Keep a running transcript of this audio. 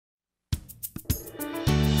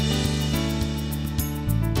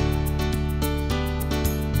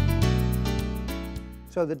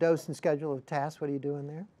So the dose and schedule of TAS, what are you doing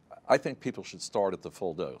there? I think people should start at the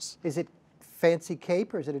full dose. Is it fancy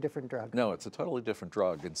cape or is it a different drug? No, it's a totally different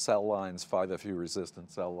drug. In cell lines, 5-FU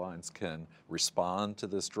resistant cell lines can respond to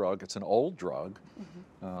this drug. It's an old drug,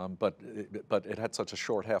 but it had such a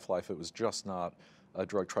short half-life, it was just not a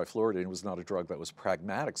drug. Trifluridine was not a drug that was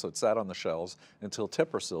pragmatic, so it sat on the shelves until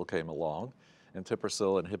tipiracil came along, and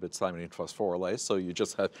tipiracil inhibits thymidine phosphorylase, so you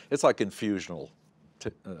just have, it's like infusional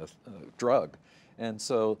drug. And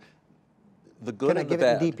so the good and the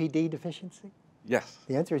bad. Can I give it DPD deficiency? Yes.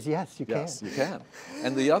 The answer is yes, you can. Yes, you can.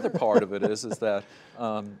 And the other part of it is that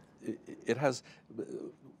it has,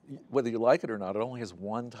 whether you like it or not, it only has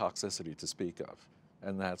one toxicity to speak of,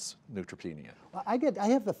 and that's neutropenia. Well, I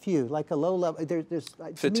have a few, like a low level, there's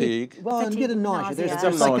fatigue. Well, I'm getting nausea.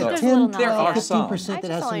 There's like a 10, 12, 15% that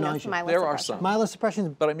has some nausea. nausea. There are some. Myelosuppression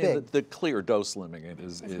is But I mean, big. the clear dose limiting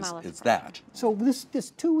is that. So this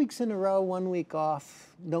 2 weeks in a row, 1 week off,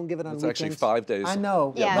 don't give it on It's weekends. actually 5 days. I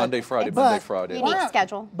know. Yeah, Monday, Friday, but Monday, Friday. Unique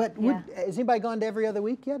schedule. But has anybody gone to every other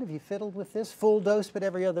week yet? Have you fiddled with this full dose but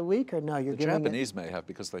every other week, or no, you're The giving Japanese may have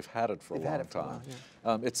because they've had it for a long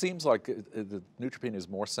time. It seems like the neutropenia is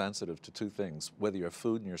more sensitive to two things, whether you have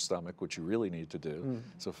food in your stomach, which you really need to do.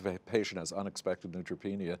 So if a patient has unexpected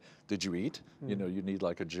neutropenia, did you eat? You know, you need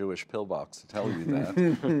like a Jewish pillbox to tell you that.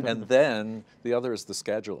 And then the other is the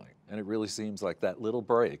scheduling. And it really seems like that little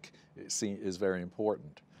break is very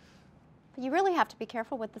important. You really have to be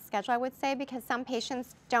careful with the schedule, I would say, because some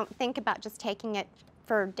patients don't think about just taking it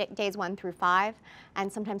for days 1 through 5,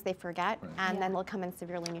 and sometimes they forget, and then they'll come in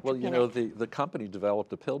severely neutropenic. Well, you know, the company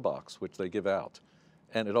developed a pillbox, which they give out,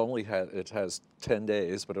 and it has 10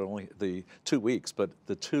 days, but the 2 weeks, but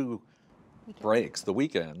the 2 breaks, the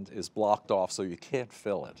weekend, is blocked off, so you can't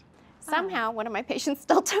fill it. Somehow, one of my patients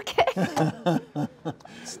still took it.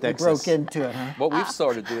 They broke into it, huh? What we've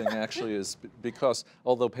started doing actually is, because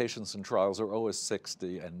although patients in trials are always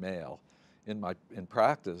 60 and male, in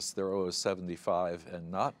practice they're always 75 and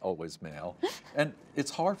not always male, and it's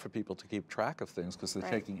hard for people to keep track of things because they're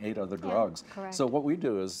taking 8 other drugs. Correct. So what we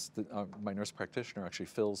do is my nurse practitioner actually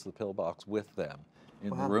fills the pillbox with them in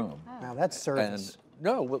the room. Now that's service.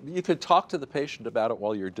 No, well, you could talk to the patient about it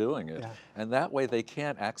while you're doing it, and that way they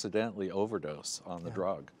can't accidentally overdose on the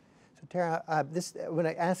drug. So Tara, I'm going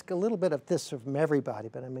to ask a little bit of this from everybody,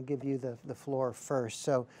 but I'm going to give you the floor first.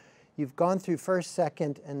 So you've gone through first,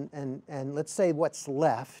 second, and let's say what's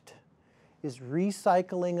left is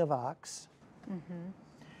recycling of OX.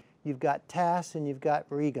 You've got TAS and you've got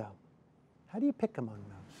Rigo. How do you pick among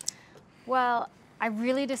those? Well, I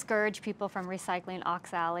really discourage people from recycling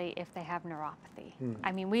oxali if they have neuropathy.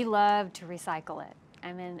 I mean, we love to recycle it.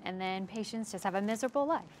 I mean, and then patients just have a miserable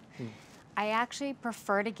life. I actually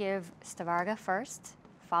prefer to give Stivarga first,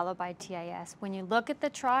 followed by TAS. When you look at the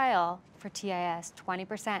trial for TAS,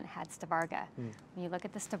 20% had Stivarga. When you look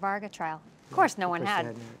at the Stivarga trial, of course no one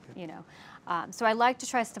had, you know. So I like to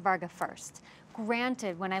try Stivarga first.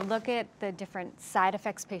 Granted, when I look at the different side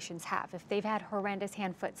effects patients have, if they've had horrendous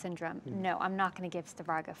hand-foot syndrome, no, I'm not going to give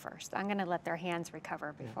Stivarga first. I'm going to let their hands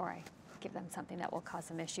recover before I give them something that will cause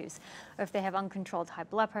some issues. Or if they have uncontrolled high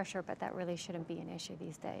blood pressure, but that really shouldn't be an issue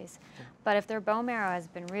these days. But if their bone marrow has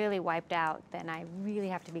been really wiped out, then I really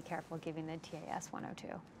have to be careful giving the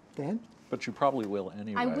TAS-102. Dan? But you probably will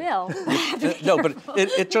anyway. I will. No, but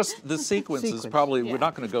it just, the sequence is probably, we're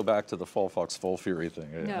not going to go back to the FOLFOX FOLFIRI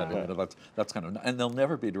thing. No. That's kind of, and they'll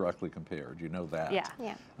never be directly compared, you know that.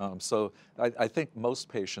 Yeah. So I think most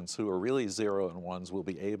patients who are really 0 and 1s will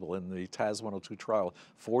be able, in the TAS-102 trial,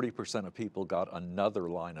 40% of people got another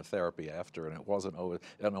line of therapy after, and it wasn't always,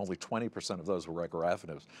 and only 20% of those were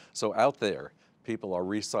regorafenib. So out there, people are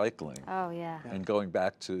recycling and going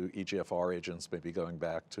back to EGFR agents, maybe going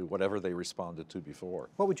back to whatever they responded to before.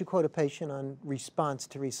 What would you quote a patient on response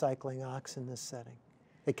to recycling OX in this setting?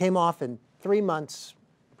 They came off in 3 months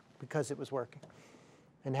because it was working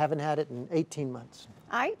and haven't had it in 18 months.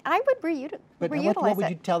 I would reutilize it. What would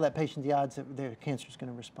you tell that patient the odds that their cancer is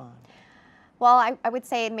going to respond? Well, I would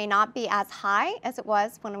say it may not be as high as it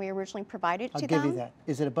was when we originally provided it to them. I'll give you that.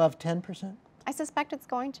 Is it above 10%? I suspect it's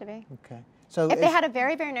going to be. Okay. So if they had a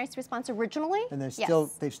very, very nice response originally, and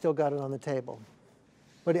they've still got it on the table.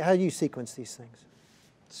 How do you sequence these things?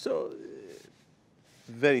 So,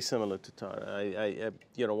 very similar to Tara.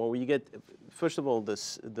 You know, when you get, first of all,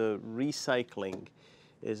 the recycling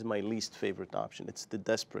is my least favorite option. It's the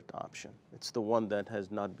desperate option. It's the one that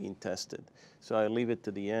has not been tested. So I leave it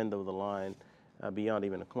to the end of the line. Beyond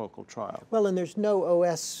even a clinical trial. Well, and there's no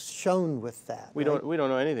OS shown with that. We don't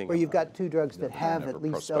know anything. Where you've got 2 drugs that have at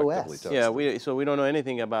least OS. Yeah, so we don't know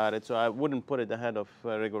anything about it. So I wouldn't put it ahead of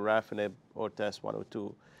regorafenib or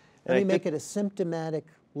TAS-102. Let me make it a symptomatic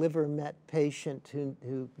liver met patient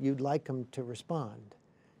who you'd like them to respond.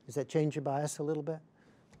 Does that change your bias a little bit?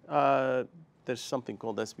 There's something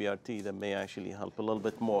called SBRT that may actually help a little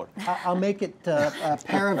bit more. I'll make it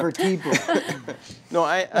paravertebral. No,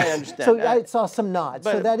 I understand. So I saw some nods.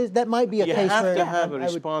 So that might be a case where you have to have a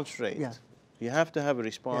response rate. Yeah. You have to have a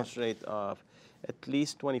response rate of at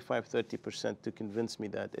least 25–30% to convince me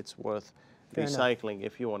that it's worth recycling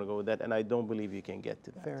if you want to go with that, and I don't believe you can get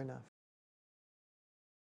to that. Fair enough.